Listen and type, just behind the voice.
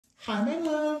Hi, my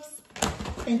loves.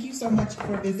 Thank you so much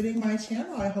for visiting my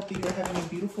channel. I hope that you're having a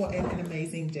beautiful and an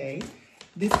amazing day.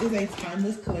 This is a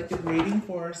timeless collective reading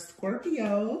for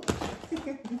Scorpio.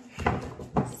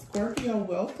 Scorpio,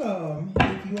 welcome.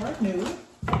 If you are new,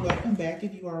 welcome back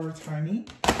if you are returning.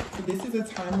 So this is a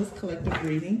timeless collective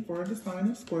reading for the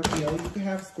sign of Scorpio. You can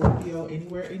have Scorpio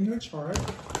anywhere in your chart.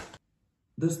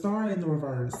 The star in the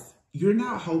reverse. You're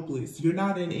not hopeless. You're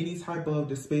not in any type of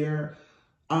despair.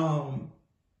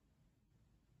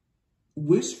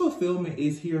 Wish fulfillment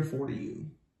is here for you.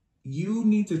 You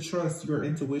need to trust your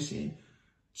intuition.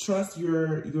 Trust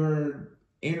your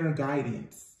inner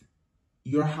guidance,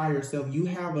 your higher self. You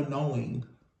have a knowing,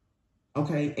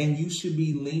 okay? And you should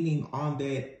be leaning on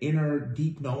that inner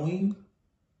deep knowing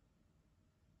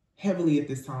heavily at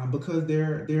this time, because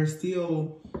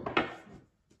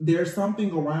there's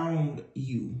something around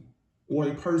you or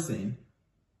a person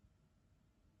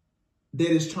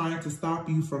that is trying to stop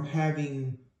you from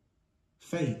having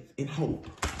faith and hope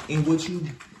in what you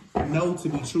know to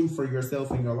be true for yourself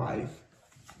in your life.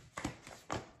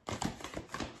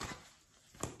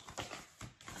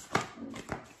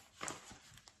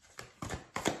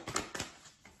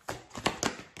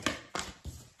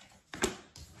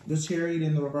 The Chariot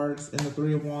in the reverse and the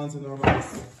Three of Wands in the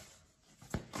reverse.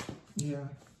 Yeah.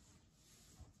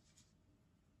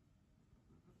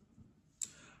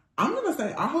 I'm going to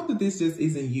say, I hope that this just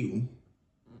isn't you.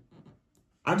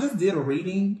 I just did a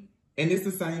reading and it's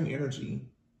the same energy.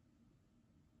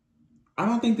 I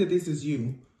don't think that this is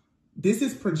you. This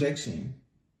is projection.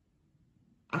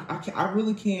 I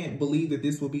really can't believe that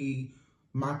this will be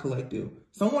my collective.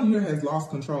 Someone here has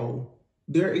lost control.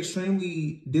 They're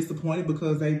extremely disappointed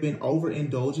because they've been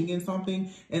overindulging in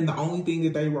something, and the only thing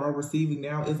that they are receiving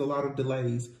now is a lot of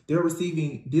delays. They're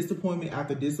receiving disappointment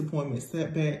after disappointment,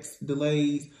 setbacks,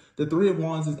 delays. The Three of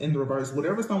Wands is in the reverse.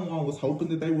 Whatever someone was hoping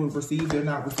that they would receive, they're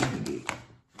not receiving it.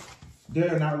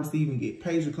 They're not receiving it.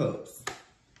 Page of Cups.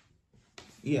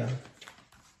 Yeah.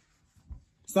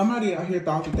 Somebody out here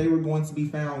thought that they were going to be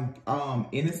found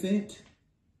innocent,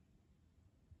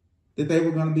 that they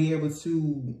were going to be able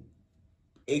to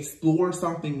explore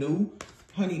something new.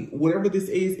 Honey, whatever this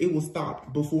is, it will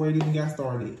stop before it even got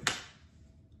started.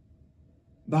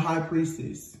 The High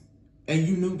Priestess. And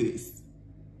you knew this.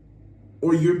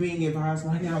 Or you're being advised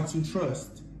right now to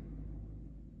trust.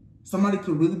 Somebody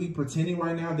could really be pretending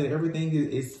right now that everything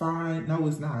is fine. No,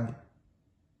 it's not.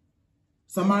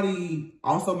 Somebody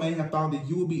also may have thought that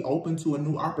you would be open to a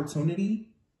new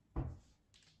opportunity.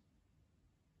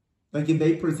 Like if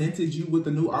they presented you with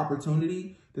a new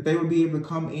opportunity, that they would be able to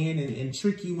come in and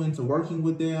trick you into working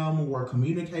with them or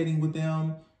communicating with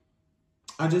them.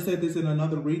 I just said this in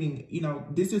another reading. You know,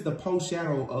 this is the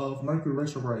post-shadow of Mercury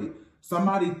retrograde.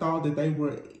 Somebody thought that they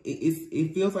were,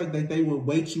 it feels like that they would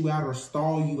wait you out or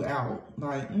stall you out.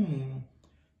 Like,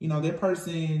 you know, that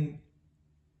person,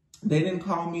 they didn't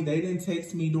call me, they didn't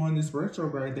text me during this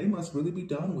retrograde. They must really be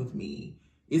done with me.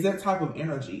 Is that type of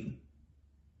energy.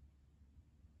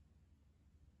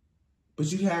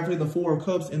 But you have here the Four of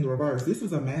Cups in the reverse. This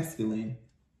is a masculine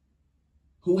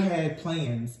who had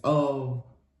plans of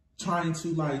trying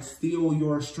to like steal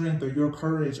your strength or your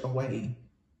courage away.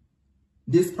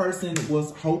 This person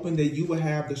was hoping that you would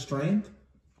have the strength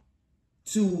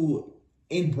to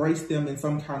embrace them in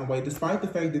some kind of way, despite the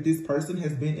fact that this person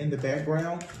has been in the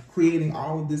background creating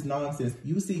all of this nonsense.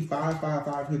 You see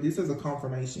 555 here. This is a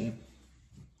confirmation.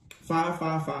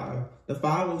 555. The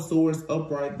Five of Swords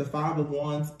upright, the Five of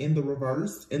Wands in the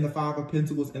reverse, and the Five of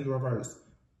Pentacles in the reverse.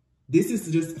 This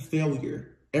is just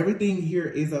failure. Everything here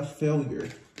is a failure,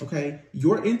 okay?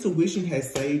 Your intuition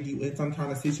has saved you in some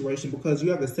kind of situation because you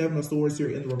have the Seven of Swords here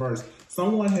in the reverse.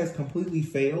 Someone has completely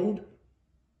failed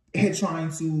at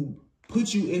trying to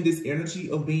put you in this energy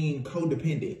of being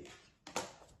codependent.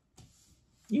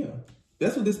 Yeah,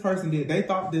 that's what this person did. They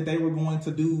thought that they were going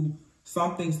to do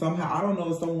something somehow. I don't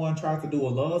know if someone tried to do a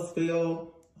love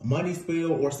spell, a money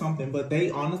spell or something, but they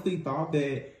honestly thought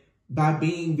that by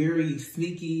being very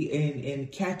sneaky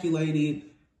and calculated,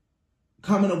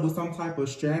 coming up with some type of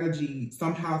strategy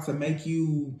somehow to make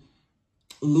you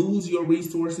lose your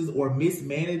resources or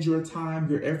mismanage your time,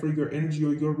 your effort, your energy,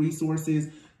 or your resources,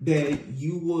 that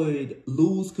you would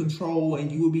lose control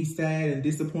and you would be sad and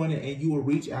disappointed and you will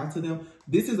reach out to them.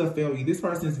 This is a failure. This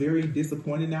person is very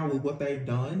disappointed now with what they've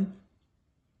done,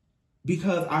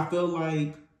 because I feel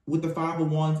like with the Five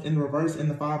of Wands in the reverse and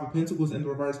the Five of Pentacles in the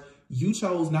reverse, you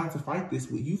chose not to fight this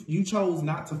with you. You chose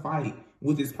not to fight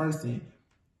with this person.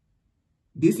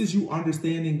 This is you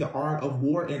understanding the art of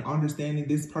war and understanding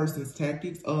this person's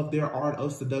tactics of their art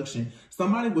of seduction.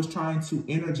 Somebody was trying to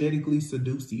energetically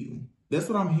seduce you. That's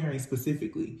what I'm hearing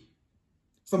specifically.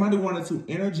 Somebody wanted to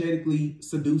energetically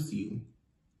seduce you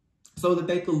so that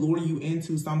they could lure you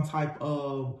into some type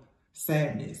of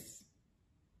sadness,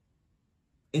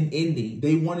 an ending.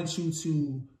 They wanted you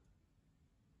to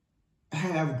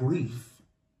have grief.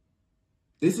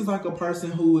 This is like a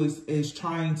person who is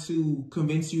trying to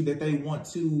convince you that they want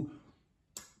to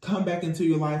come back into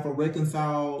your life or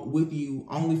reconcile with you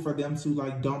only for them to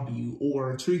like dump you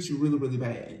or treat you really, really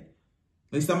bad.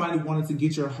 Like somebody wanted to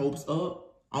get your hopes up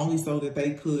only so that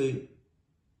they could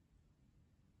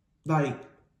like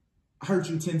hurt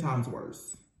you 10 times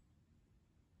worse.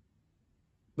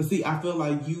 But see, I feel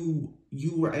like you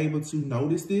were able to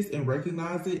notice this and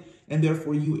recognize it, and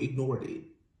therefore you ignored it.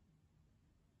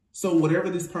 So whatever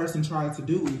this person tried to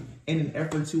do in an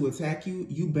effort to attack you,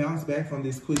 you bounce back from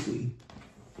this quickly.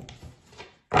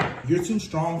 You're too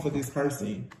strong for this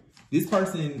person. This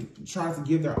person tries to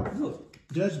give their, look,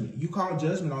 judgment. You call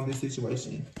judgment on this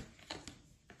situation.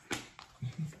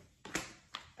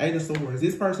 Eight of Swords.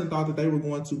 This person thought that they were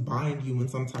going to bind you in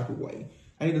some type of way.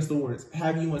 Eight of Swords.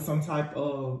 Have you in some type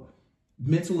of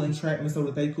mental entrapment so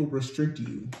that they could restrict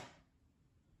you.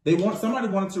 Somebody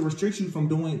wanted to restrict you from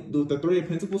doing, the Three of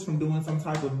Pentacles, from doing some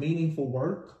type of meaningful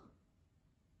work.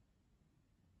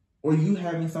 Or you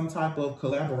having some type of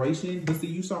collaboration. But see,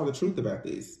 you saw the truth about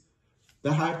this.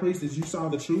 The High Priestess, you saw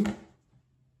the truth.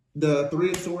 The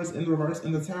Three of Swords in the reverse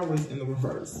and the Tower is in the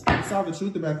reverse. You saw the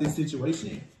truth about this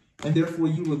situation. And therefore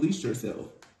you released yourself.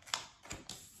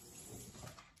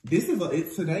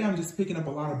 Today I'm just picking up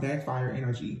a lot of backfire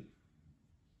energy.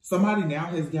 Somebody now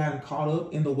has gotten caught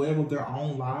up in the web of their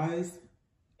own lies.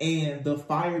 And the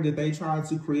fire that they tried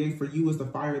to create for you is the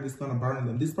fire that's going to burn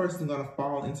them. This person is going to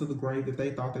fall into the grave that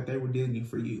they thought that they were digging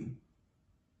for you.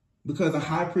 Because the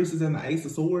High Priestess and the Ace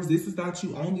of Swords, this is not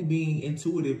you only being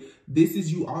intuitive. This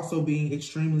is you also being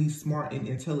extremely smart and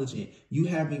intelligent. You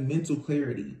having mental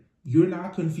clarity. You're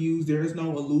not confused. There is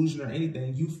no illusion or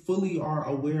anything. You fully are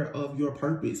aware of your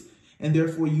purpose. And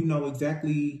therefore, you know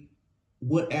exactly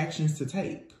what actions to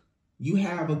take. You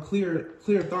have a clear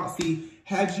thought. See,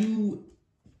 had you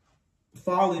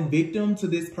fallen victim to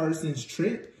this person's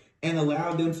trick and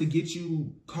allowed them to get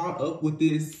you caught up with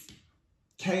this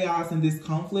chaos and this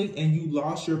conflict, and you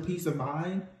lost your peace of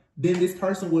mind, then this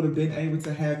person would have been able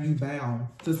to have you bound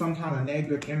to some kind of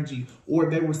negative energy, or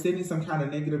if they were sending some kind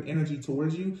of negative energy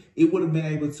towards you, it would have been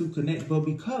able to connect. But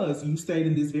because you stayed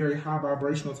in this very high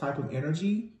vibrational type of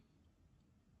energy,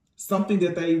 something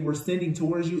that they were sending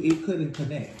towards you, it couldn't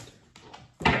connect.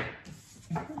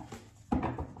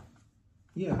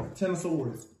 Yeah, Ten of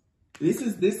Swords.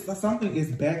 Something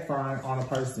is backfiring on a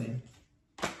person.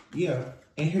 Yeah,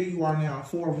 and here you are now,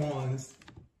 Four of Wands.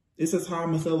 It's a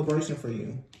time of celebration for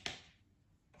you.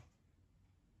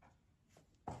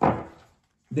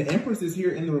 The Empress is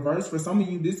here in the reverse. For some of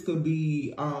you, this could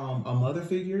be a mother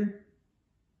figure.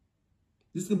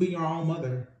 This could be your own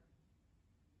mother.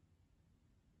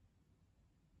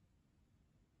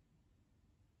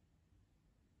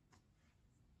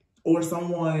 Or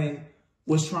someone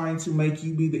was trying to make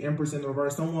you be the Empress in the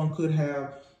reverse. Someone could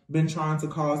have been trying to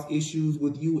cause issues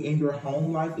with you in your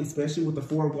home life, especially with the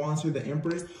Four of Wands here, the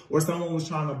Empress. Or someone was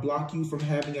trying to block you from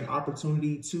having an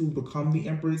opportunity to become the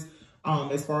Empress.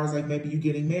 As far as like maybe you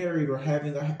getting married or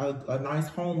having a nice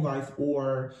home life,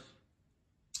 or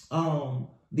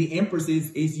the Empress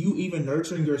is you even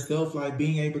nurturing yourself, like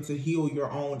being able to heal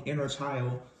your own inner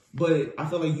child. But I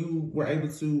feel like you were able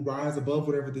to rise above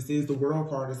whatever this is. The World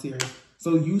card is here.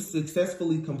 So you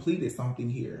successfully completed something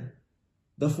here.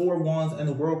 The Four of Wands and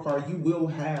the World card, you will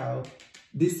have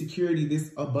this security,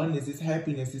 this abundance, this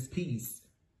happiness, this peace.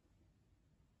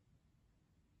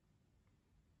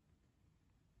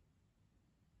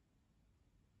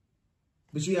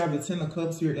 But you have the Ten of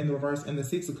Cups here in the reverse and the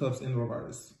Six of Cups in the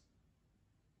reverse.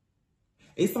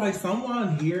 It's like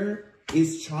someone here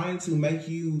is trying to make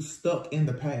you stuck in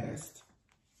the past.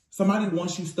 Somebody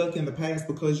wants you stuck in the past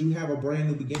because you have a brand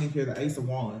new beginning here, the Ace of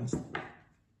Wands.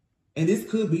 And this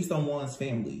could be someone's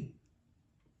family.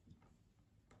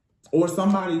 Or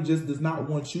somebody just does not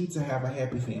want you to have a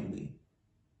happy family.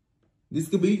 This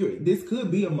could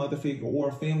be a mother figure or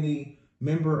a family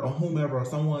member or whomever, or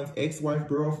someone's ex-wife,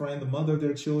 girlfriend, the mother of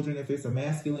their children, if it's a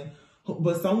masculine.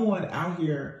 But someone out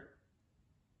here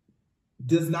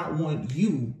does not want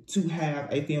you to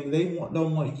have a family. They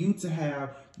don't want you to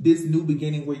have this new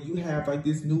beginning where you have like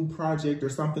this new project or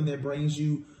something that brings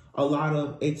you a lot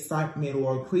of excitement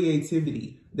or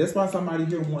creativity. That's why somebody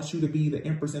here wants you to be the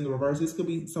Empress in the reverse. This could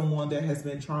be someone that has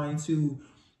been trying to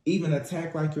even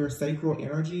attack like your sacral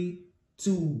energy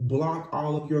to block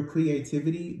all of your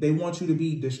creativity. They want you to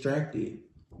be distracted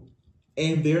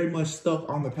and very much stuck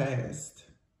on the past.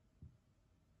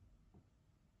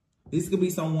 This could be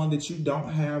someone that you don't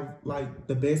have like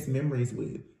the best memories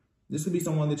with. This could be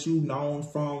someone that you've known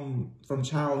from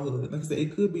childhood. Like I said,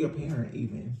 it could be a parent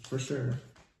even, for sure.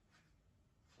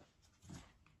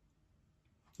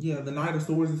 Yeah, the Knight of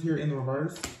Swords is here in the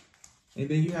reverse. And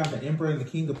then you have the Emperor and the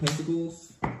King of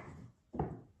Pentacles.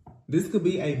 This could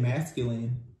be a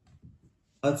masculine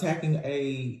attacking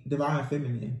a divine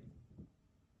feminine.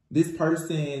 This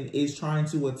person is trying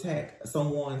to attack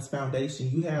someone's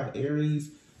foundation. You have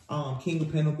Aries, King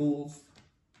of Pentacles,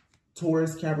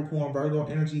 Taurus, Capricorn, Virgo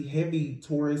energy, heavy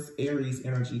Taurus, Aries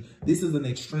energy. This is an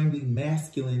extremely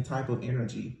masculine type of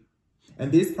energy.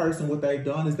 And this person, what they've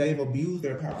done is they've abused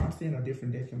their power. I'm seeing a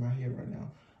different deck in my head right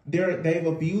now. They've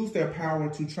abused their power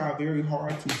to try very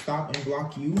hard to stop and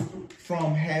block you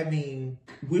from having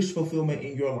wish fulfillment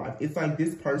in your life. It's like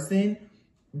this person,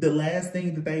 the last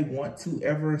thing that they want to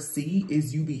ever see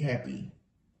is you be happy.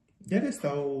 That is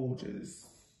so just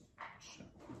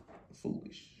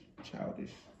foolish,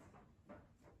 childish.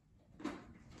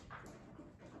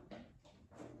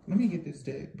 Let me get this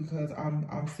deck because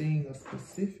I'm seeing a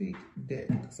specific deck,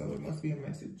 so it must be a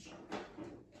message.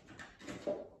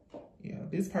 Yeah,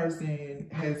 this person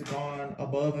has gone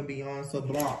above and beyond to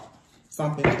block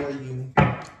something for you.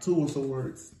 Two of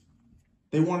Swords.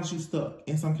 They wanted you stuck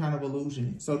in some kind of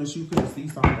illusion so that you couldn't see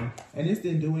something. And this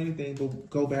didn't do anything but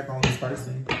go back on this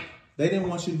person. They didn't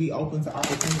want you to be open to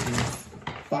opportunities.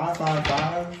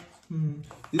 555.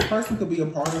 This person could be a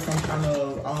part of some kind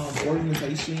of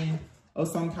organization of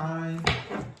some kind.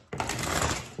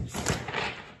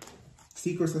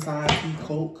 Secret society,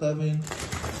 cult, coven,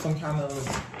 some kind of,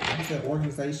 I said,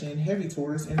 organization. Heavy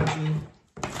Taurus energy.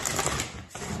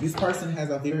 This person has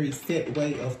a very set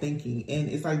way of thinking, and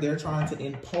it's like they're trying to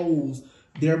impose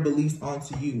their beliefs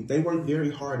onto you. They work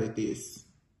very hard at this.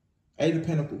 Eight of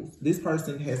Pentacles. This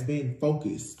person has been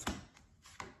focused.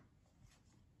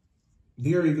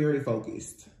 Very, very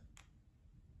focused.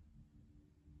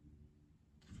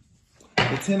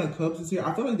 The Ten of Cups is here.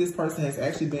 I feel like this person has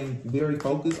actually been very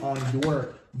focused on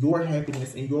your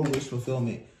happiness and your wish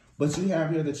fulfillment. But you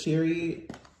have here the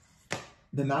Chariot,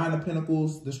 the Nine of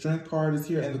Pentacles, the Strength card is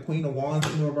here, and the Queen of Wands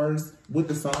in the reverse with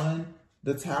the Sun,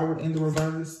 the Tower in the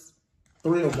reverse,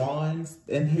 Three of Wands,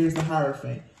 and here's the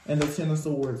Hierophant, and the Ten of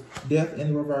Swords, Death in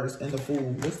the reverse, and the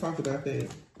Fool. Let's talk about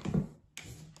that.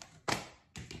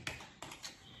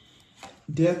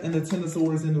 Death and the Ten of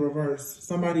Swords in the reverse.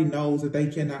 Somebody knows that they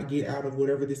cannot get out of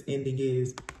whatever this ending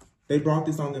is. They brought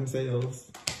this on themselves,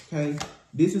 okay?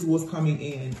 This is what's coming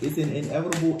in. It's an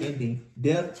inevitable ending.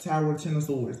 Death, Tower, Ten of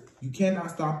Swords. You cannot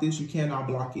stop this. You cannot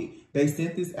block it. They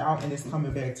sent this out and it's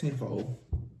coming back tenfold.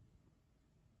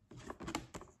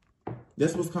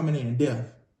 That's what's coming in. Death.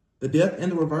 The death in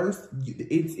the reverse,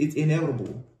 it's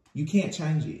inevitable. You can't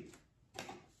change it.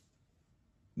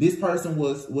 This person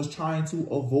was trying to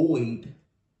avoid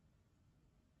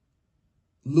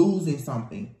losing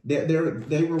something.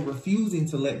 They were refusing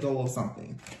to let go of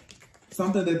something.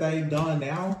 Something that they've done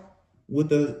now with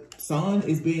the Sun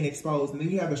is being exposed. And then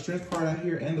you have a Strength card out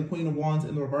here and the Queen of Wands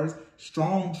in the reverse.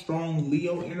 Strong, strong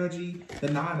Leo energy.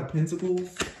 The Nine of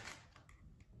Pentacles.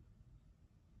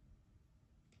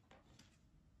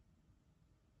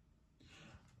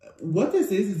 What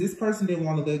this is this person didn't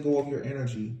want to let go of your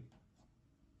energy.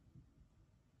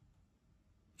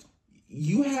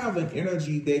 You have an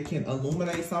energy that can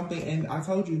illuminate something. And I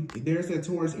told you, there's that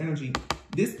Taurus energy.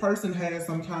 This person has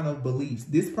some kind of beliefs.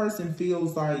 This person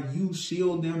feels like you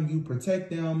shield them, you protect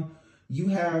them. You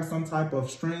have some type of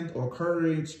strength or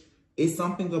courage. It's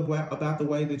something about the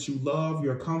way that you love,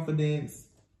 your confidence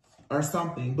or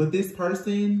something. But this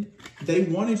person, they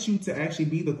wanted you to actually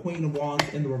be the Queen of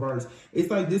Wands in the reverse.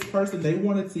 It's like this person, they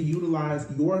wanted to utilize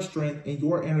your strength and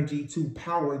your energy to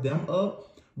power them up.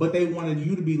 But they wanted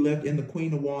you to be left in the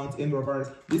Queen of Wands in the reverse.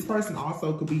 This person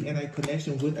also could be in a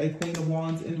connection with a Queen of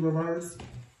Wands in the reverse.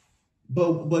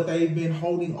 But they've been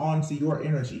holding on to your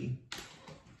energy.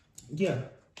 Yeah,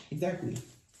 exactly.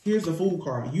 Here's the Fool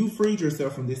card. You freed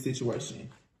yourself from this situation.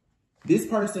 This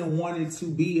person wanted to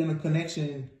be in a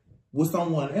connection with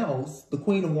someone else. The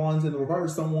Queen of Wands in the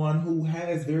reverse. Someone who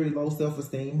has very low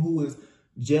self-esteem. Who is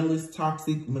jealous,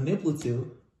 toxic,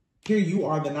 manipulative. Here you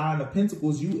are, the Nine of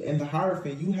Pentacles, you and the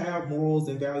Hierophant. You have morals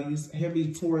and values,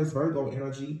 heavy Taurus, Virgo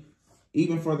energy,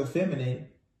 even for the feminine.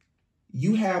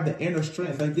 You have the inner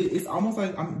strength. Like it's almost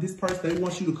like this person, they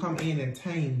want you to come in and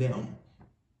tame them.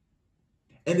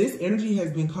 And this energy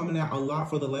has been coming out a lot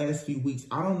for the last few weeks.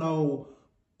 I don't know,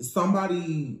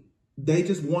 somebody, they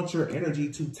just want your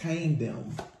energy to tame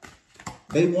them.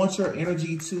 They want your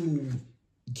energy to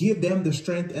give them the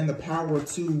strength and the power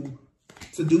to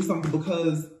do something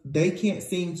because they can't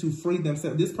seem to free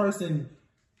themselves. This person,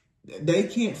 They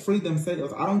can't free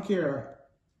themselves. I don't care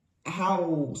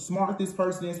how smart this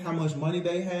person is, how much money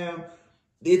they have.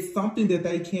 It's something that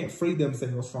they can't free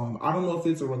themselves from. I don't know if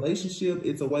it's a relationship,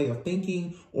 it's a way of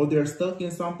thinking, or they're stuck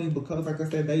in something because, like I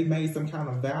said, they made some kind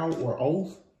of vow or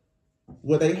oath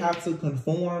where they have to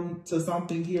conform to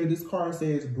something here. This card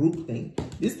says groupthink.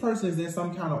 This person is in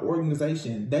some kind of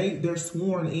organization. They're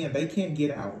sworn in. They can't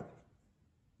get out.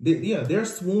 They're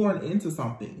sworn into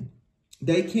something.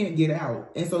 They can't get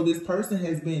out. And so this person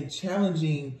has been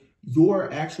challenging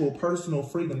your actual personal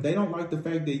freedom. They don't like the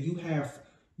fact that you have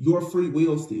your free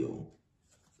will still.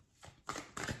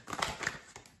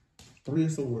 Three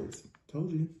of Swords.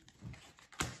 Told you.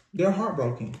 They're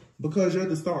heartbroken because you're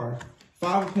the star.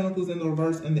 Five of Pentacles in the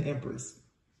reverse and the Empress.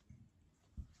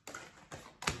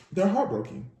 They're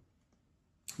heartbroken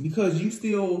because you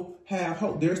still have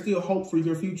hope. There's still hope for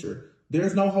your future.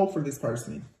 There's no hope for this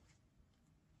person.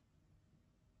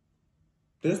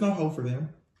 There's no hope for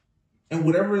them. And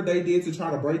whatever they did to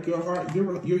try to break your heart,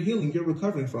 you're healing. You're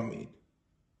recovering from it.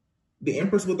 The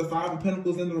Empress with the Five of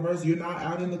Pentacles in the reverse, you're not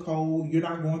out in the cold. You're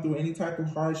not going through any type of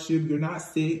hardship. You're not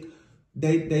sick.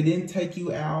 They didn't take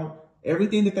you out.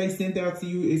 Everything that they sent out to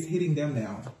you is hitting them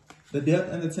now. The Death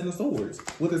and the Ten of Swords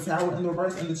with the Tower in the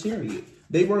reverse and the Chariot.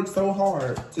 They worked so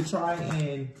hard to try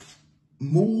and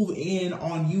move in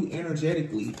on you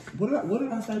energetically. What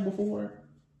did I say before?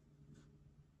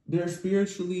 They're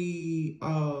spiritually,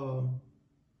 I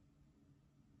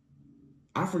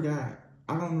forgot.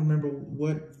 I don't remember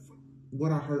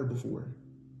what I heard before.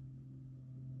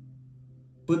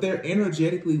 But they're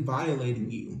energetically violating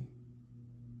you.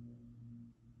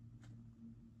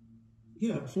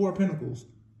 Yeah, Four of Pentacles.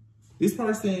 This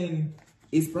person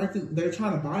is practically, they're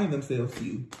trying to bind themselves to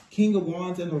you. King of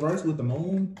Wands in reverse with the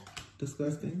Moon.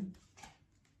 Disgusting.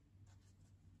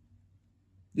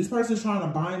 This person is trying to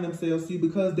bind themselves to you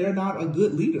because they're not a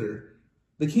good leader.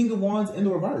 The King of Wands in the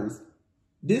reverse.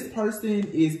 This person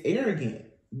is arrogant.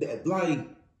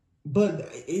 But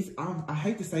it's, I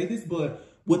hate to say this, but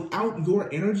without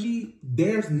your energy,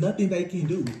 there's nothing they can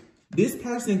do. This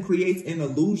person creates an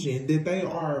illusion that they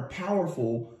are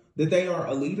powerful, that they are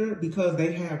a leader because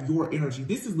they have your energy.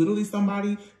 This is literally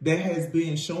somebody that has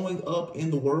been showing up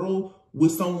in the world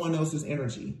with someone else's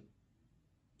energy.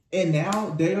 And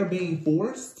now they are being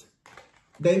forced.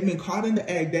 They've been caught in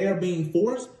the act. They are being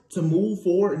forced to move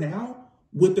forward now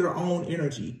with their own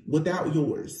energy, without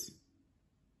yours.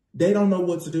 They don't know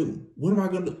what to do. What am I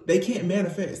going to do? They can't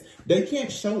manifest. They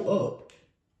can't show up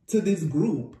to this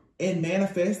group and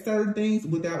manifest certain things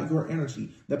without your energy.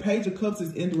 The Page of Cups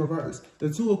is in the reverse. The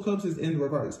Two of Cups is in the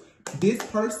reverse. This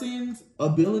person's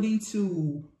ability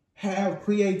to have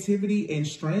creativity and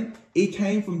strength, it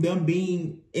came from them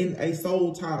being in a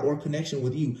soul tie or connection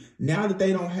with you. Now that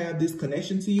they don't have this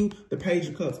connection to you, the Page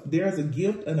of Cups, there's a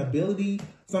gift, an ability,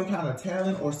 some kind of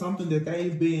talent or something that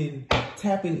they've been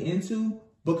tapping into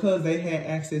because they had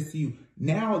access to you.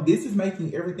 Now, this is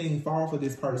making everything fall for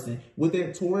this person. With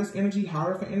that Taurus energy,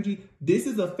 Hierophant energy, this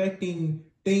is affecting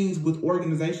things with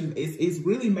organizations. It's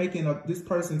really making this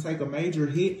person take a major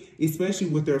hit, especially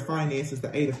with their finances,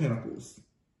 the Eight of Pentacles.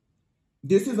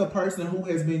 This is a person who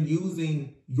has been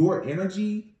using your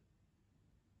energy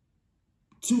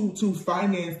to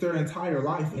finance their entire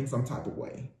life in some type of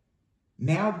way.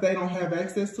 Now that they don't have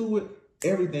access to it,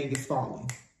 everything is falling.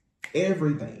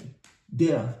 Everything.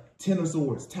 Death, Ten of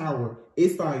Swords, Tower.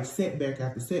 It's like setback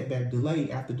after setback, delay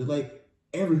after delay.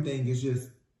 Everything is just,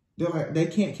 they're like, they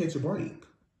can't catch a break.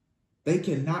 They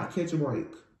cannot catch a break.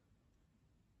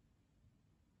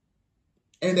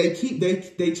 And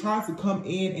they try to come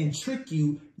in and trick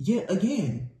you yet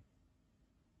again.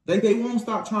 They won't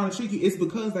stop trying to trick you. It's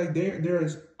because like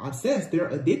they're obsessed. They're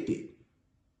addicted.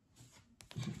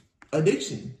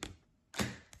 Addiction.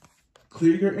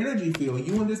 Clear your energy field.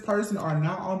 You and this person are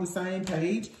not on the same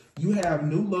page. You have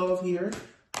new love here.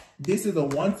 This is a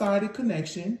one-sided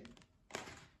connection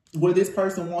where this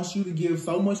person wants you to give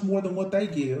so much more than what they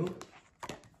give.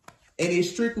 And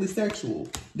it's strictly sexual.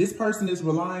 This person is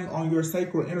relying on your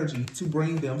sacral energy to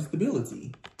bring them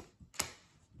stability.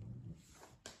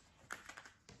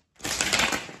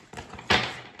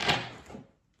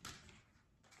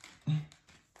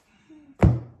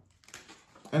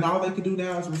 And all they can do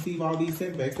now is receive all these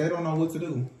setbacks. They don't know what to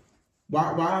do.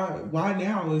 Why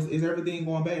now is everything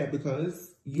going bad?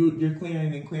 Because you're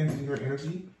clearing and cleansing your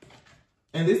energy.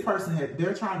 And this person,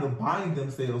 they're trying to bind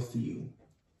themselves to you.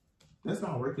 That's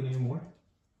not working anymore.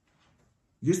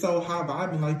 You're so high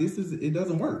vibing, like it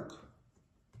doesn't work.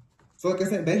 So like I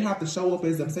said, they have to show up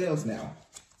as themselves now.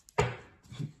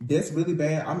 That's really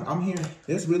bad. I'm hearing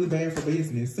that's really bad for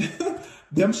business.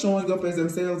 Them showing up as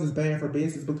themselves is bad for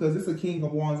business because it's a King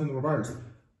of Wands in the reverse.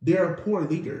 They're a poor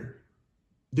leader.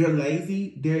 They're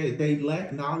lazy. They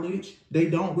lack knowledge. They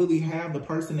don't really have the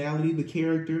personality, the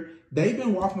character. They've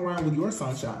been walking around with your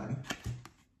sunshine.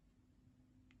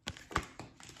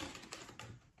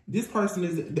 This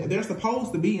person they're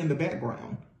supposed to be in the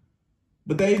background,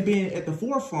 but they've been at the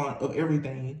forefront of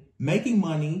everything, making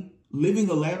money, living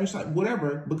a lavish life,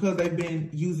 whatever, because they've been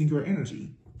using your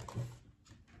energy.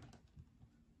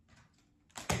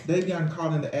 They've gotten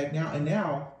caught in the act now, and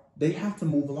now they have to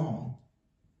move along.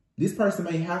 This person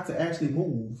may have to actually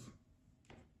move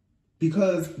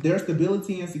because their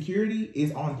stability and security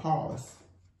is on pause.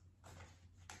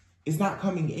 It's not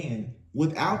coming in.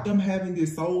 Without them having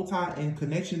this soul tie and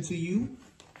connection to you,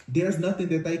 there's nothing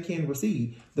that they can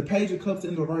receive. The Page of Cups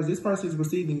in the reverse, this person is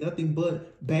receiving nothing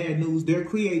but bad news. Their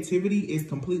creativity is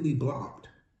completely blocked.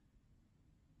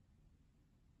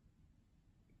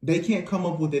 They can't come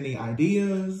up with any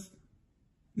ideas.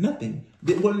 Nothing.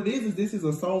 What it is this is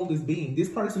a soulless being. This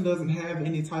person doesn't have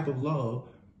any type of love.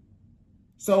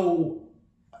 So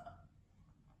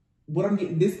what I'm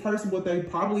getting, this person, what they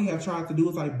probably have tried to do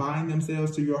is like bind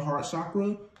themselves to your heart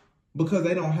chakra because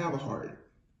they don't have a heart.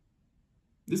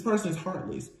 This person is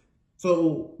heartless.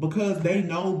 So because they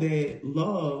know that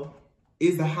love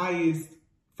is the highest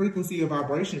frequency of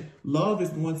vibration, love is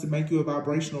going to make you a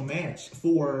vibrational match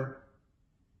for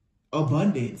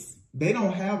abundance. They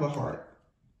don't have a heart.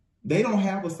 They don't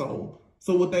have a soul.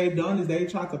 So what they've done is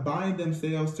they've tried to bind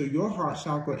themselves to your heart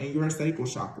chakra and your sacral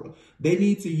chakra. They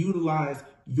need to utilize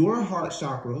your heart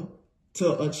chakra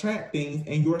to attract things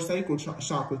and your sacral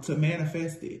chakra to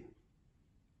manifest it.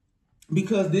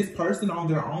 Because this person on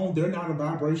their own, they're not a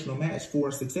vibrational match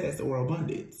for success or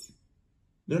abundance.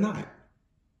 They're not.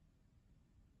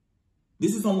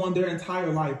 This is someone their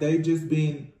entire life. They've just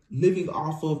been living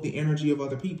off of the energy of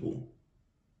other people.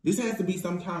 This has to be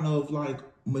some kind of like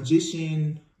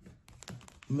magician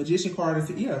card.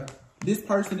 Yeah, this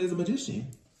person is a magician,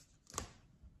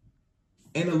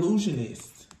 an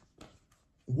illusionist,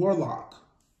 warlock.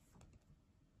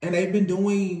 And they've been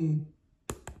doing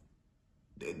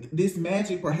this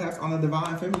magic perhaps on a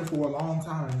divine feminine for a long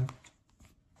time.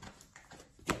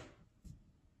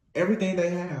 Everything they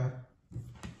have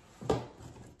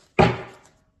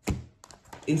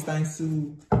is thanks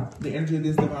to the energy of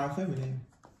this divine feminine.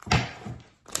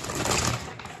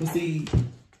 But see,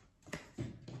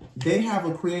 they have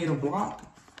a creative block.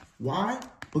 Why?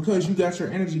 Because you got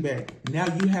your energy back. Now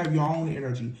you have your own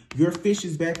energy. Your fish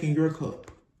is back in your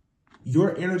cup.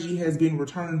 Your energy has been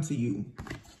returned to you.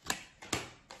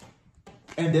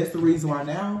 And that's the reason why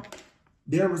now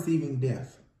they're receiving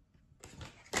death.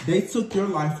 They took your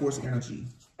life force energy.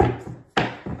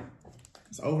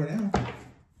 It's over now.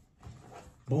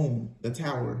 Boom, the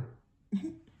Tower.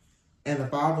 And the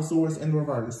Five of Swords in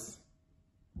reverse.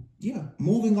 Yeah,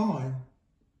 moving on.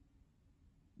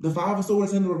 The Five of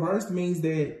Swords in the reverse means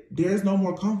that there's no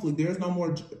more conflict. There's no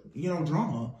more,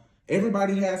 drama.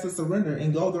 Everybody has to surrender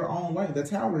and go their own way. The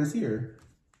Tower is here.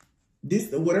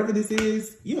 This, whatever this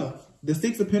is, yeah. The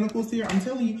Six of Pentacles here, I'm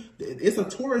telling you, it's a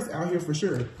Taurus out here for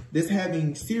sure that's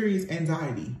having serious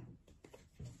anxiety.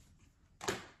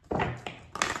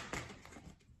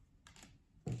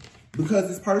 Because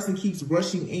this person keeps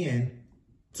rushing in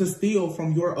to steal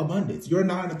from your abundance, your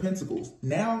Nine of Pentacles.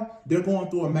 Now they're going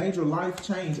through a major life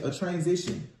change, a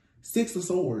transition. Six of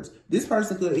Swords. This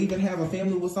person could even have a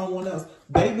family with someone else.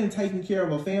 They've been taking care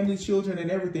of a family, children, and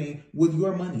everything with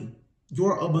your money,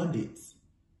 your abundance.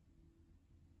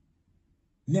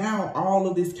 Now all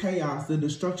of this chaos, the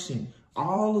destruction,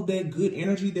 all of that good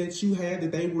energy that you had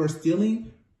that they were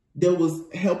stealing, that was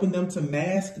helping them to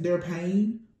mask their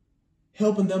pain,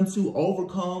 helping them to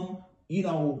overcome,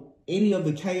 any of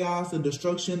the chaos, the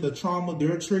destruction, the trauma,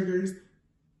 their triggers,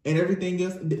 and everything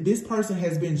else. This person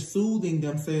has been soothing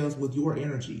themselves with your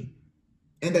energy.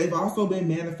 And they've also been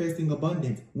manifesting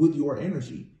abundance with your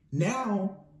energy.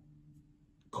 Now,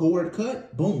 cord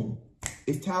cut, boom.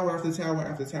 It's tower after tower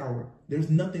after tower. There's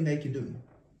nothing they can do.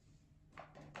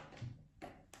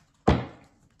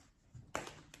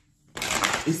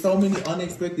 It's so many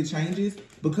unexpected changes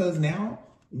because now,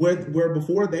 where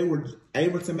before they were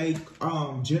able to make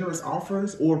generous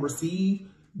offers or receive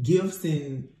gifts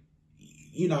and,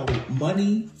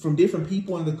 money from different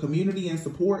people in the community and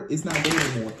support, it's not there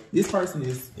anymore. This person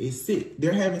is sick.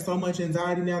 They're having so much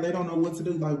anxiety now, they don't know what to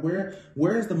do. Like,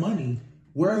 where's the money?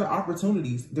 Where are the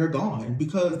opportunities? They're gone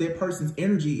because that person's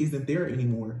energy isn't there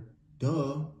anymore.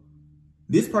 Duh.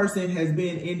 This person has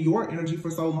been in your energy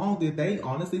for so long that they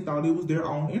honestly thought it was their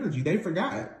own energy. They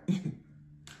forgot.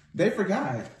 They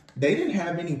forgot. They didn't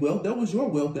have any wealth. That was your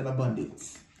wealth and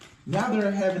abundance. Now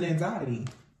they're having anxiety.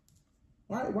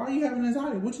 Why are you having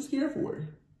anxiety? What you scared for?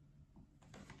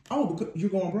 Oh, because you're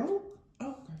going broke?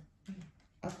 Oh,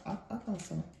 okay. I thought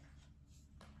so.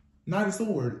 Knight of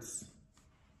Swords.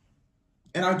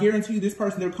 And I guarantee you this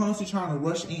person, they're constantly trying to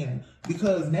rush in.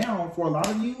 Because now, for a lot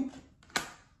of you,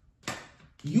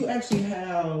 you actually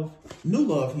have new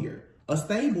love here. A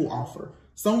stable offer.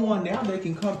 Someone now they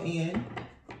can come in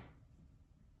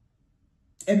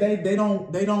and they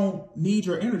don't need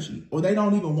your energy, or they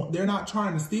don't even want, they're not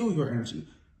trying to steal your energy.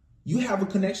 You have a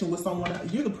connection with someone.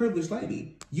 You're the privileged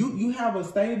lady. You have a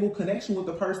stable connection with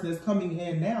the person that's coming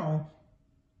in now.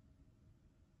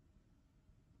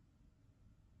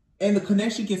 And the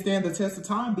connection can stand the test of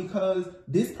time because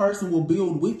this person will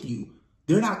build with you.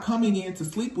 They're not coming in to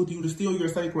sleep with you to steal your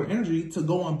sacred energy to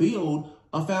go and build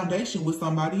a foundation with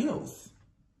somebody else.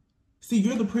 See,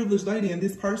 you're the privileged lady, and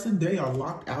this person, they are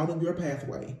locked out of your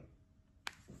pathway.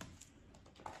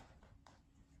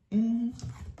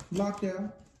 Locked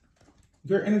out.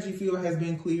 Your energy field has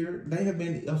been cleared. They have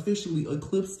been officially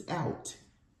eclipsed out.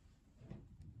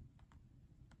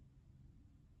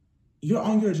 You're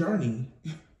on your journey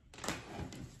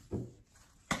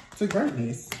to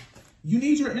greatness. You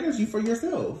need your energy for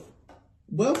yourself.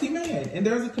 Wealthy man, and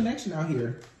there's a connection out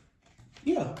here.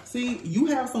 Yeah, see, you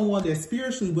have someone that's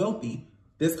spiritually wealthy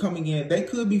that's coming in. They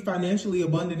could be financially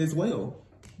abundant as well.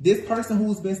 This person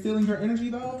who's been stealing your energy,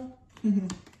 though,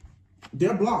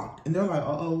 they're blocked. And they're like,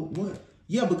 uh-oh, what?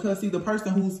 Yeah, because, see, the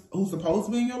person who's supposed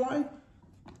to be in your life,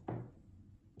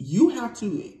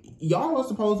 y'all are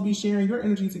supposed to be sharing your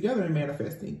energy together and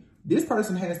manifesting. This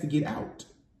person has to get out.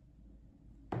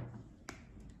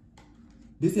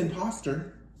 This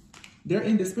imposter, they're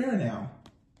in despair now.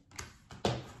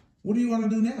 What are you going to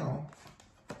do now?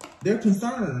 They're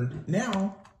concerned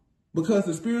now because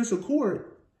the spiritual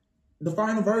court, the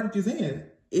final verdict is in.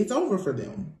 It's over for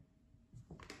them.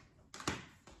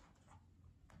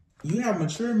 You have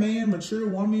mature man, mature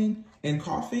woman, and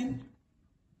coffin.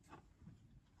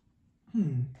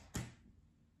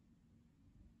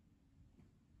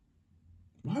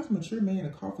 Why is mature man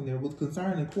and coffin there with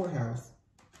concern in courthouse?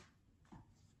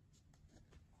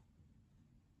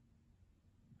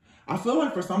 I feel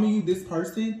like for some of you, this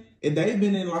person, if they've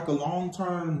been in like a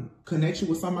long-term connection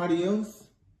with somebody else,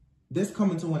 that's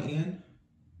coming to an end.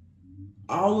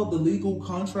 All of the legal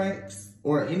contracts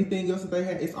or anything else that they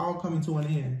had, it's all coming to an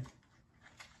end.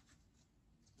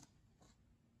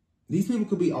 These people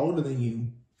could be older than you.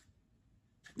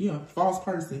 Yeah, false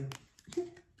person.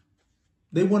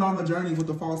 They went on a journey with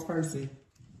a false person.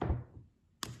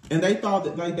 And they thought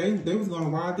that like they was going to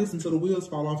ride this until the wheels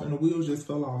fall off, and the wheels just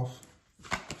fell off.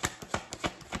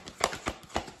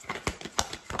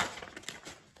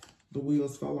 The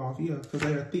wheels fell off, yeah, because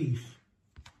they're a thief.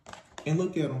 And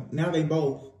look at them. Now they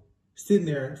both sitting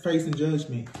there facing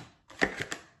judgment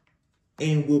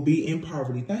and will be in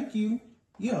poverty. Thank you.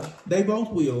 Yeah, they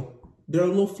both will. They're a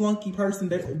little flunky person.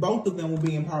 Both of them will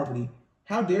be in poverty.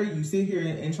 How dare you sit here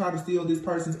and try to steal this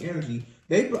person's energy?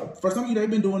 For some of you, they've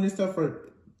been doing this stuff for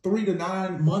 3 to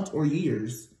 9 months or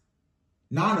years.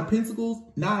 9 of Pentacles,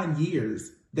 9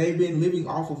 years. They've been living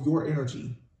off of your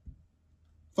energy.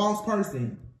 False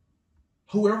person.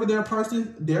 Whoever their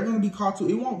person, they're going to be caught too.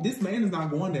 It won't. This man is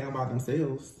not going down by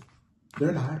themselves.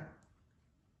 They're not.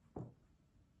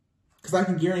 Because I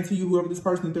can guarantee you, whoever this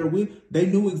person that they're with, they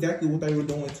knew exactly what they were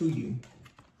doing to you.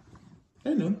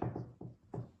 They knew.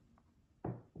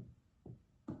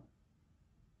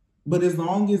 But as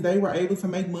long as they were able to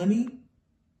make money,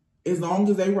 as long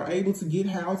as they were able to get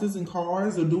houses and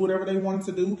cars or do whatever they wanted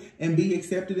to do and be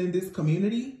accepted in this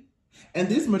community, and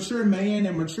this mature man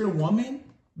and mature woman,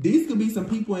 these could be some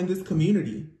people in this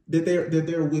community that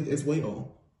they're with as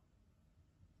well.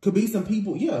 Could be some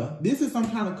people, yeah, this is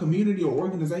some kind of community or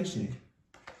organization.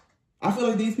 I feel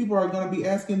like these people are going to be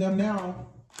asking them now,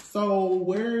 so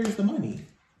where is the money?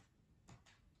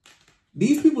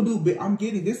 These people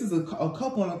this is a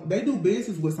couple, they do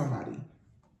business with somebody.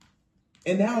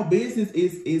 And now business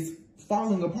is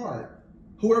falling apart.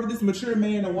 Whoever this mature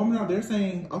man or woman are, they're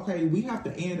saying, okay, we have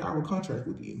to end our contract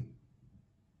with you.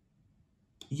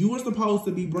 You were supposed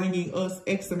to be bringing us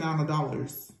X amount of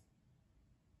dollars.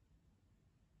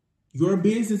 Your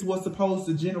business was supposed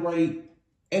to generate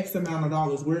X amount of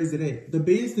dollars. Where is it at? The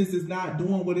business is not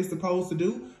doing what it's supposed to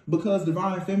do because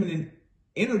divine feminine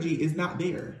energy is not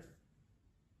there.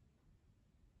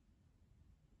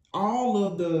 All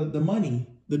of the money,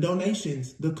 the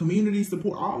donations, the community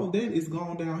support, all of that is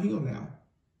gone downhill now.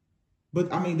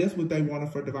 But I mean, that's what they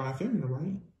wanted for divine feminine,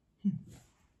 right?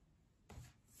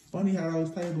 Funny how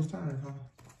those tables turn,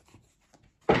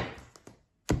 huh?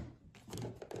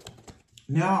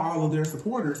 Now all of their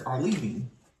supporters are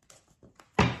leaving.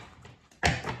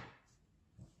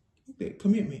 That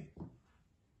commitment.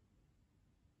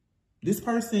 This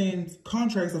person's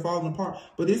contracts are falling apart,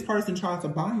 but this person tries to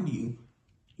bind you.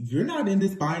 You're not in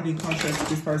this binding contract with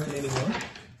this person anymore.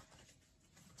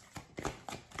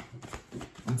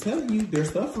 I'm telling you, they're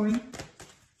suffering.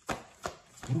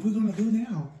 What are we going to do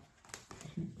now?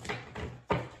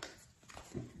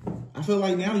 I feel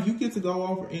like now you get to go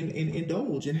over and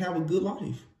indulge and have a good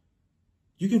life.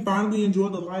 You can finally enjoy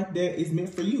the life that is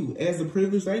meant for you as a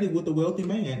privileged lady with a wealthy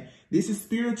man. This is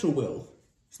spiritual wealth.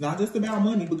 It's not just about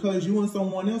money, because you and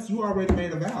someone else, you already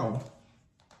made a vow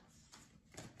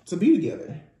to be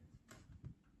together.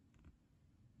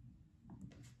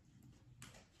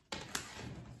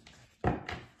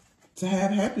 To have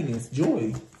happiness,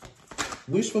 joy,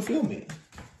 wish fulfillment.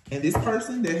 And this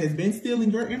person that has been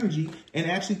stealing your energy and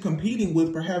actually competing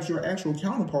with perhaps your actual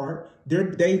counterpart,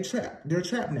 they're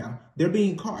trapped now. They're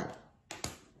being caught.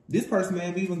 This person may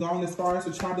have even gone as far as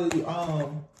to try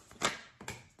to,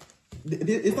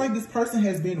 it's like this person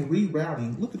has been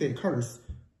rerouting. Look at that curse.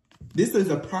 This is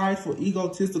a prideful,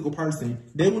 egotistical person.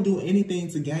 They will do anything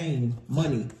to gain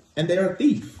money. And they're a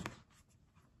thief.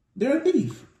 They're a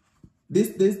thief.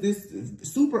 This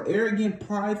super arrogant,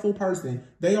 prideful person,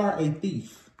 they are a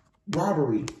thief.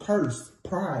 Robbery, curse,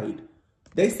 pride.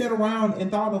 They sat around and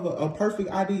thought of a perfect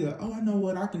idea. Oh, I know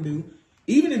what I can do.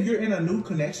 Even if you're in a new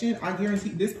connection, I guarantee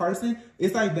this person,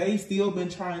 it's like they've still been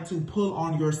trying to pull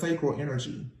on your sacral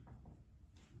energy.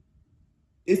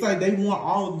 It's like they want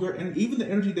all of your energy, even the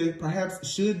energy that perhaps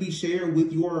should be shared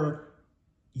with your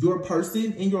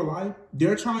person in your life.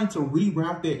 They're trying to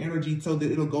reroute their energy so that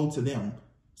it'll go to them,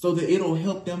 so that it'll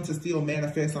help them to still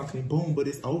manifest something. Boom, but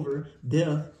it's over.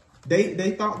 Death.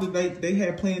 They thought that they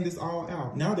had planned this all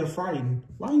out. Now they're frightened.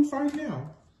 Why are you frightened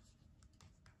now?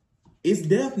 It's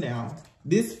death now.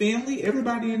 This family,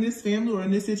 everybody in this family or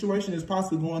in this situation is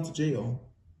possibly going to jail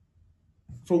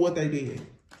for what they did.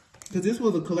 Because this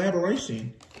was a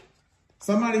collaboration.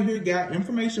 Somebody here got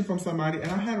information from somebody, and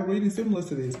I had a reading similar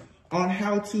to this, on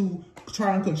how to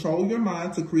try and control your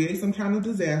mind to create some kind of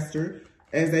disaster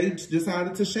as they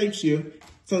decided to shapeshift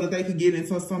so that they could get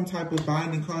into some type of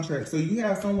binding contract. So you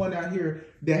have someone out here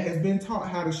that has been taught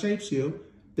how to shapeshift,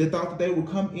 that thought that they would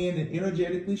come in and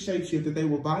energetically shapeshift, that they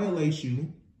will violate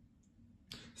you,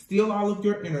 steal all of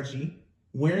your energy,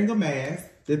 wearing a mask,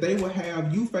 that they will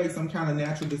have you face some kind of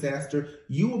natural disaster.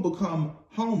 You will become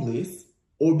homeless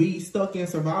or be stuck in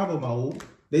survival mode.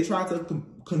 They try to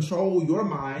control your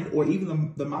mind or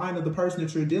even the mind of the person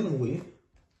that you're dealing with.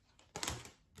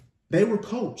 They were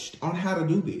coached on how to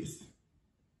do this.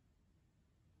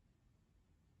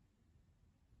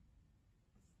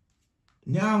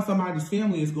 Now somebody's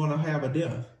family is going to have a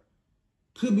death.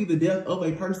 Could be the death of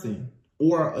a person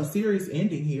or a serious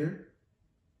ending here.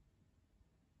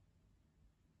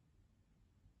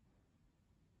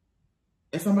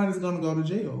 And somebody's going to go to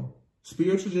jail.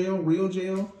 Spiritual jail, real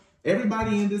jail.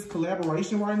 Everybody in this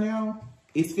collaboration right now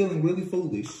is feeling really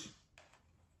foolish.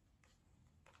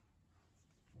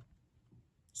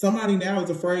 Somebody now is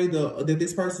afraid that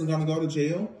this person is going to go to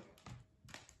jail.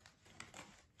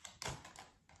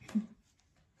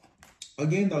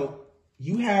 Again, though,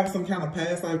 you have some kind of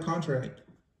past life contract.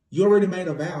 You already made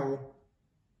a vow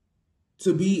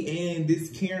to be in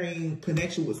this caring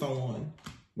connection with someone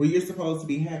where you're supposed to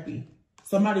be happy.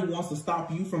 Somebody wants to stop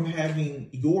you from having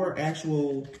your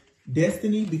actual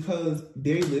destiny because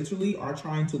they literally are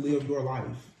trying to live your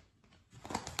life.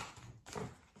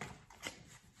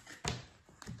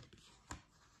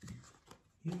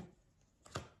 Yeah.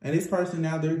 And this person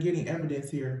now, they're getting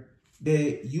evidence here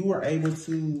that you were able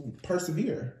to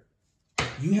persevere.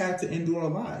 You had to endure a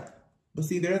lot. But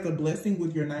see, there's a blessing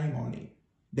with your name on it.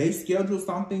 They scheduled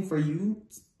something for you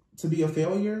to be a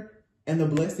failure, and the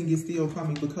blessing is still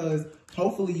coming because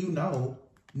hopefully you know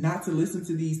not to listen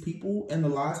to these people and the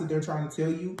lies that they're trying to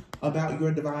tell you about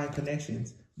your divine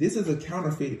connections. This is a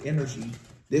counterfeit energy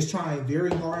that's trying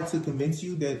very hard to convince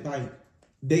you that, like,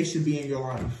 they should be in your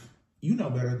life. You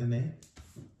know better than that.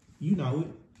 You know it.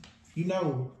 You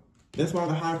know. That's why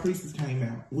the High Priestess came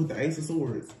out with the Ace of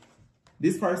Swords.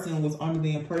 This person was under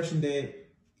the impression that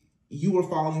you were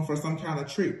falling for some kind of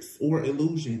tricks or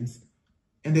illusions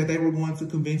and that they were going to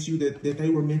convince you that they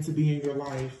were meant to be in your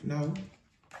life. No.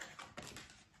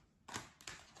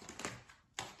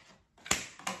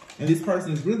 And this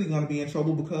person is really going to be in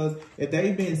trouble because if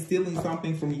they've been stealing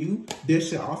something from you, they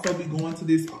should also be going to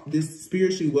this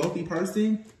spiritually wealthy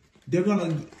person. They're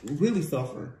going to really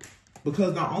suffer.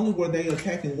 Because not only were they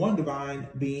attacking one divine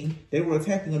being, they were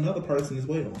attacking another person as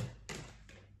well.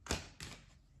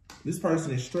 This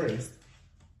person is stressed.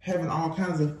 having all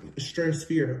kinds of stress,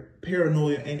 fear,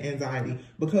 paranoia, and anxiety.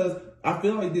 Because I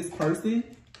feel like this person,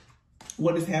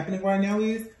 what is happening right now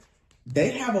is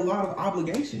they have a lot of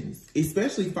obligations,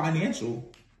 especially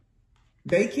financial.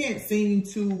 They can't seem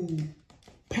to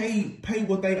pay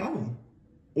what they owe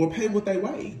or pay what they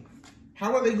weigh.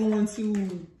 How are they going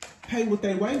to pay what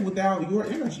they weigh without your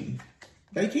energy?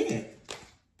 They can't.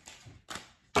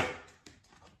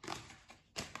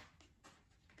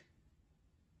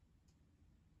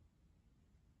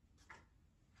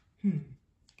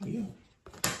 Yeah.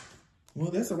 Well,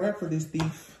 that's a wrap for this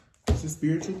thief. It's a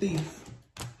spiritual thief.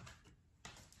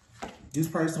 This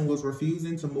person was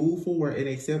refusing to move forward and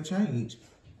accept change.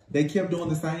 They kept doing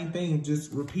the same thing,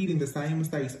 just repeating the same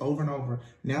mistakes over and over.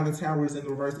 Now the tower is in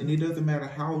the reverse, and it doesn't matter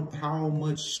how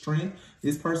much strength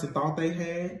this person thought they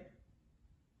had.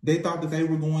 They thought that they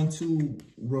were going to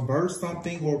reverse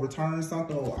something or return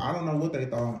something, or I don't know what they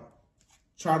thought.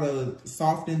 Try to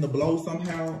soften the blow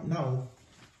somehow. No.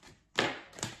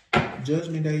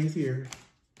 Judgment Day is here.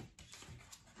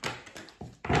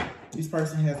 This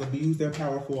person has abused their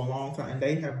power for a long time, and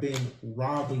they have been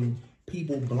robbing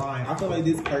people blind. I feel like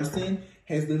this person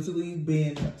has literally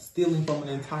been stealing from an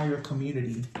entire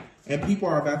community. And people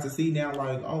are about to see now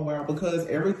like, oh wow, because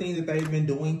everything that they've been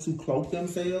doing to cloak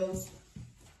themselves,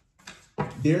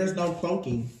 there is no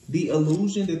cloaking. The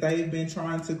illusion that they've been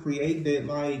trying to create that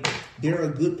like they're a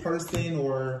good person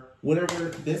or whatever,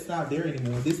 that's not there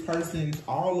anymore. This person,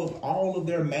 all of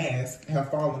their masks have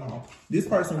fallen off. This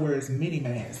person wears many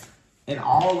masks, and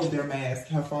all of their masks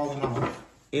have fallen off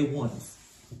at once.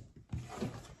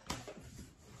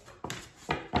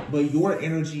 But your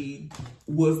energy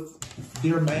was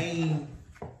their main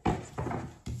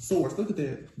source. Look at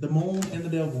that. The moon and the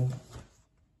devil.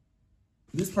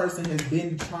 This person has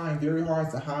been trying very hard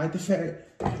to hide the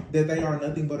fact that they are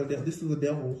nothing but a devil. This is a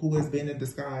devil who has been in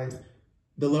disguise.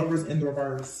 The Lovers in the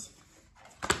reverse.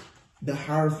 The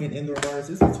Hierophant in the reverse.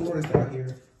 It's a Taurus out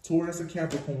here. Taurus and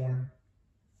Capricorn.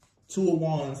 Two of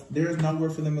Wands. There's nowhere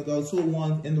for them to go. Two of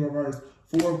Wands in the reverse.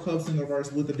 Four of Cups in the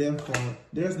reverse with the Death card.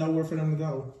 There's nowhere for them to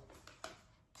go.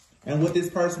 And what this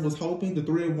person was hoping, the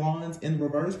Three of Wands in the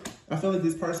reverse, I feel like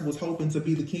this person was hoping to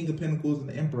be the King of Pentacles and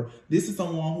the Emperor. This is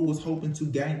someone who was hoping to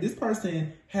gain. This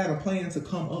person had a plan to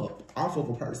come up off of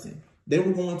a person. They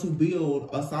were going to build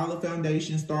a solid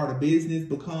foundation, start a business,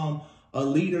 become a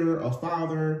leader, a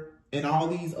father, and all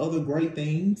these other great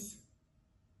things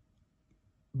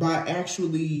by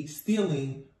actually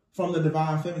stealing from the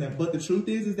Divine Feminine. But the truth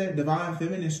is that Divine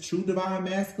Feminine is true Divine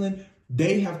Masculine.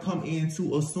 They have come in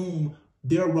to assume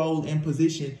their role and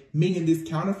position, meaning this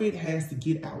counterfeit has to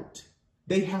get out.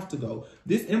 They have to go.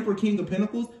 This Emperor King of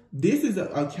Pentacles, this is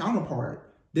a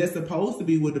counterpart that's supposed to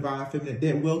be with Divine Feminine,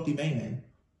 that wealthy man.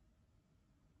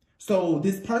 So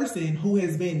this person who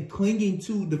has been clinging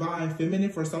to Divine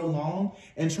Feminine for so long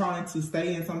and trying to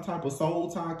stay in some type of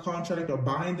soul tie contract or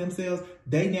bind themselves,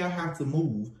 they now have to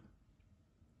move.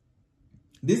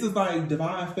 This is like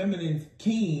Divine Feminine's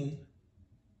king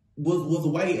was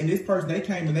away, and this person, they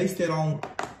came and they sat on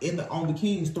the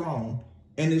king's throne,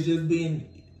 and it's just been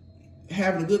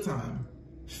having a good time,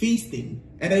 feasting,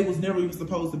 and they was never even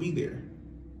supposed to be there.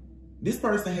 This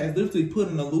person has literally put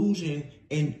an illusion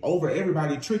in over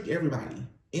everybody, tricked everybody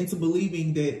into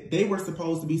believing that they were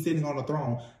supposed to be sitting on the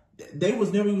throne. They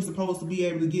was never even supposed to be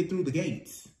able to get through the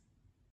gates.